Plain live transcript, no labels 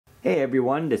Hey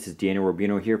everyone, this is Daniel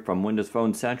Rubino here from Windows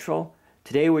Phone Central.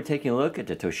 Today we're taking a look at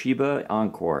the Toshiba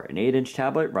Encore, an 8-inch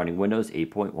tablet running Windows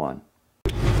 8.1.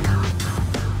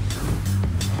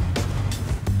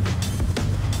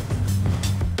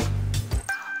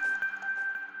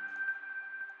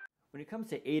 When it comes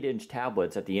to 8-inch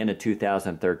tablets at the end of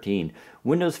 2013,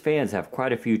 Windows fans have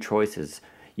quite a few choices.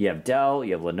 You have Dell,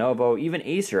 you have Lenovo, even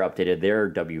Acer updated their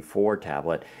W4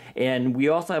 tablet. And we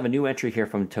also have a new entry here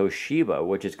from Toshiba,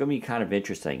 which is going to be kind of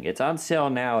interesting. It's on sale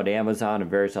now at Amazon and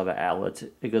various other outlets.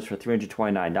 It goes for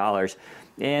 $329.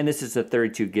 And this is the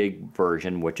 32 gig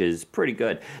version, which is pretty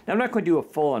good. Now, I'm not going to do a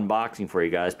full unboxing for you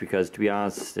guys because, to be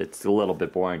honest, it's a little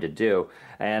bit boring to do.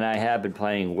 And I have been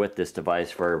playing with this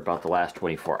device for about the last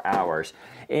 24 hours.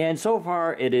 And so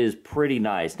far, it is pretty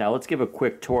nice. Now, let's give a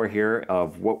quick tour here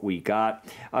of what we got.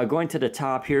 Going to the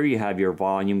top here, you have your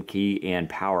volume key and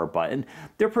power button.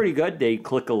 They're pretty good. They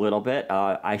click a little bit.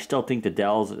 I still think the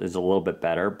Dell's is a little bit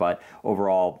better, but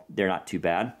overall, they're not too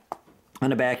bad. On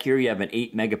the back here, you have an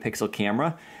 8 megapixel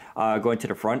camera. Going to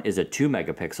the front is a 2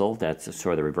 megapixel. That's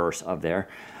sort of the reverse of there.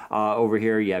 Over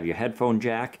here, you have your headphone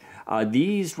jack.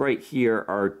 These right here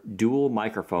are dual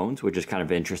microphones, which is kind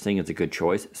of interesting. It's a good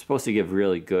choice. It's supposed to give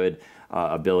really good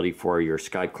ability for your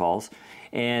Skype calls.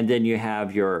 And then you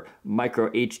have your micro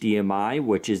HDMI,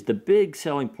 which is the big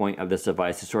selling point of this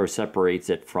device. It sort of separates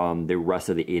it from the rest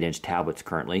of the 8-inch tablets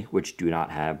currently, which do not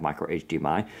have micro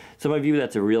HDMI. Some of you,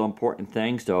 that's a real important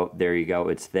thing, so there you go,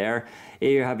 it's there.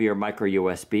 Here you have your micro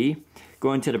USB.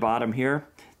 Going to the bottom here,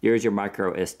 here's your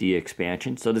micro SD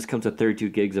expansion. So this comes with 32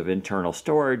 gigs of internal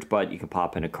storage, but you can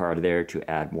pop in a card there to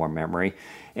add more memory.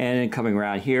 And then coming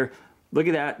around here, look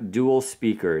at that, dual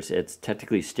speakers. It's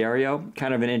technically stereo,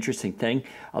 kind of an interesting thing.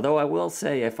 Although I will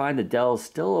say I find the Dell is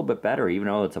still a little bit better, even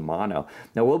though it's a mono.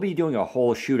 Now we'll be doing a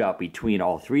whole shootout between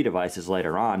all three devices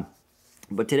later on.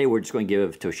 But today we're just going to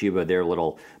give Toshiba their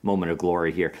little moment of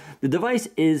glory here. The device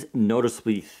is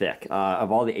noticeably thick.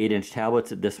 Of all the 8-inch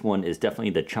tablets, this one is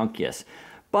definitely the chunkiest.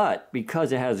 But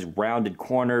because it has rounded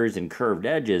corners and curved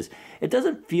edges, it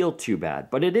doesn't feel too bad.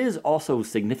 But it is also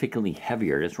significantly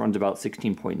heavier. This runs about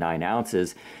 16.9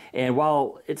 ounces. And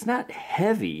while it's not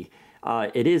heavy,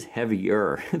 it is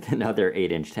heavier than other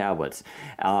 8-inch tablets.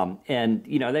 And,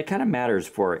 you know, that kind of matters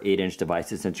for 8-inch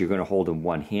devices since you're going to hold them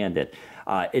one-handed.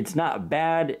 It's not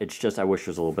bad. It's just I wish it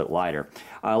was a little bit lighter.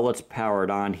 Let's power it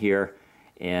on here.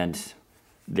 And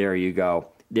there you go.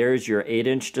 There's your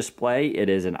 8-inch display. It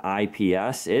is an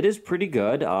IPS. It is pretty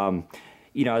good.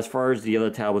 You know, as far as the other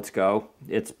tablets go,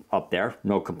 it's up there.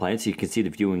 No complaints. You can see the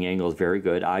viewing angle is very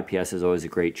good. IPS is always a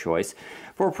great choice.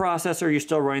 For a processor, you're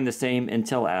still running the same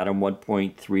Intel Atom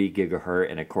 1.3 gigahertz,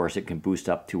 and of course it can boost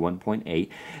up to 1.8.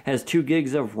 Has 2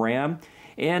 gigs of RAM,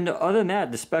 and other than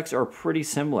that, the specs are pretty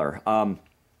similar.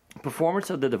 Performance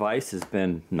of the device has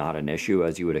been not an issue,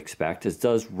 as you would expect. It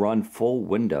does run full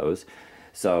Windows.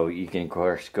 So you can, of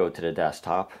course, go to the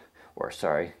desktop, or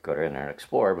sorry, go to Internet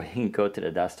Explorer, but you can go to the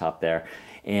desktop there,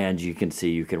 and you can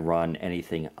see you can run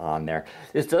anything on there.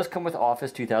 This does come with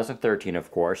Office 2013,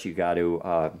 of course. You got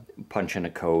to punch in a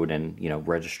code and, you know,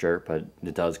 register, but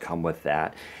it does come with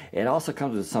that. It also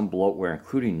comes with some bloatware,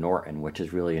 including Norton, which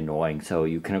is really annoying. So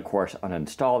you can, of course,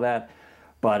 uninstall that.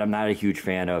 But I'm not a huge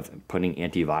fan of putting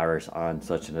antivirus on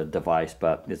such a device,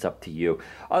 but it's up to you.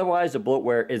 Otherwise, the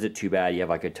bloatware isn't too bad. You have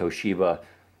like a Toshiba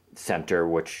Center,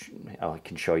 which I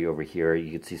can show you over here. You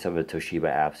can see some of the Toshiba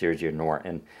apps. Here's your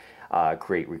Norton,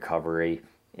 Create Recovery,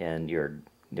 and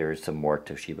there's some more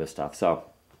Toshiba stuff. So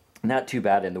not too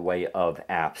bad in the way of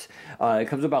apps. It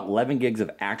comes with about 11 gigs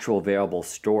of actual available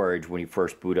storage when you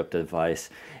first boot up the device.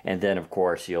 And then, of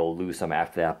course, you'll lose some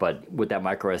after that. But with that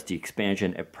micro SD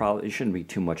expansion, it shouldn't be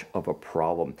too much of a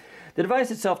problem. The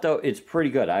device itself, though, it's pretty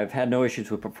good. I've had no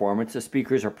issues with performance. The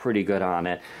speakers are pretty good on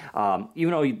it.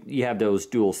 Even though you have those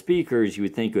dual speakers, you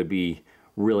would think it would be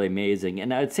really amazing,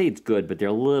 and I'd say it's good, but they're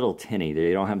a little tinny.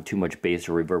 They don't have too much bass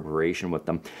or reverberation with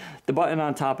them. The button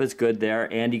on top is good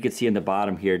there, and you can see in the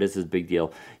bottom here, this is a big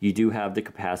deal, you do have the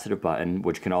capacitive button,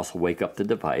 which can also wake up the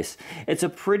device. It's a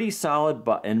pretty solid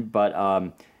button, but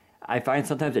I find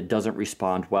sometimes it doesn't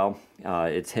respond well.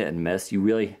 It's hit and miss. You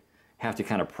really have to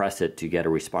kind of press it to get a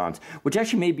response, which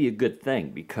actually may be a good thing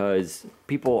because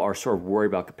people are sort of worried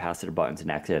about capacitive buttons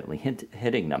and accidentally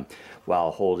hitting them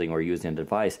while holding or using the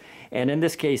device. And in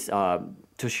this case,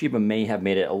 Toshiba may have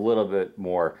made it a little bit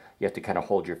more, you have to kind of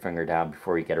hold your finger down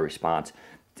before you get a response.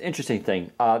 It's an interesting thing.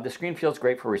 The screen feels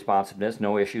great for responsiveness,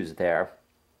 no issues there.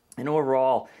 And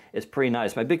overall, it's pretty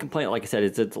nice. My big complaint, like I said,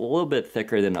 is it's a little bit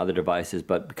thicker than other devices,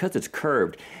 but because it's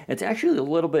curved, it's actually a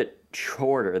little bit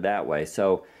shorter that way.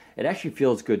 So it actually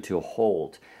feels good to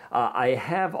hold. I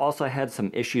have also had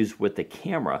some issues with the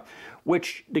camera,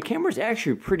 which the camera is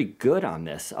actually pretty good on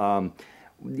this.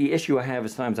 The issue I have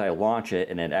is sometimes I launch it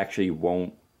and it actually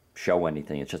won't show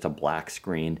anything. It's just a black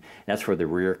screen. That's for the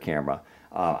rear camera.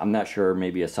 I'm not sure,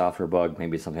 maybe a software bug,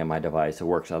 maybe something on my device. It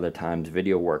works other times.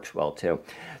 Video works well too.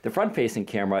 The front-facing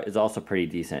camera is also pretty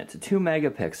decent. It's a 2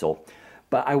 megapixel,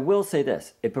 but I will say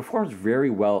this, it performs very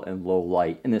well in low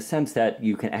light in the sense that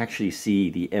you can actually see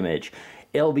the image.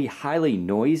 It'll be highly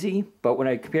noisy, but when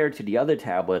I compare it to the other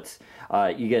tablets,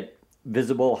 you get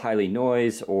visible highly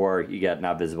noise, or you get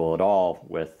not visible at all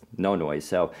with no noise.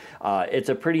 So it's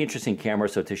a pretty interesting camera,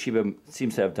 so Toshiba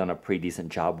seems to have done a pretty decent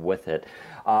job with it.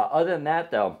 Other than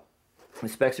that though, the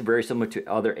specs are very similar to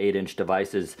other 8-inch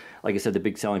devices. Like I said, the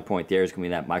big selling point there is going to be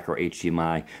that micro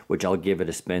HDMI, which I'll give it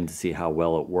a spin to see how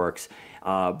well it works.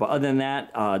 But other than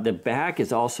that, the back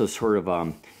is also sort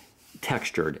of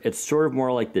textured. It's sort of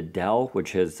more like the Dell,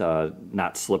 which is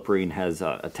not slippery and has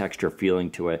a texture feeling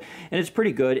to it. And it's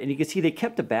pretty good. And you can see they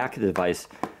kept the back of the device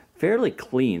fairly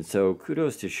clean. So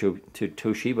kudos to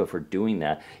Toshiba for doing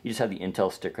that. You just have the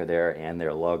Intel sticker there and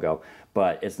their logo,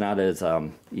 but it's not as,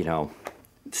 you know,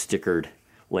 stickered,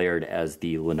 layered as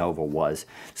the Lenovo was.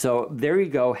 So there you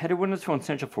go. Head to Windows Phone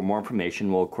Central for more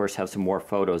information. We'll of course have some more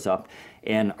photos up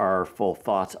and our full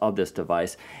thoughts of this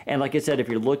device. And like I said, if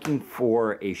you're looking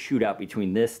for a shootout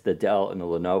between this, the Dell, and the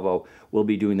Lenovo, we'll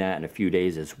be doing that in a few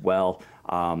days as well.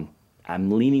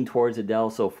 I'm leaning towards the Dell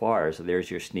so far, so there's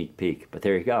your sneak peek. But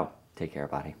there you go. Take care,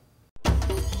 everybody.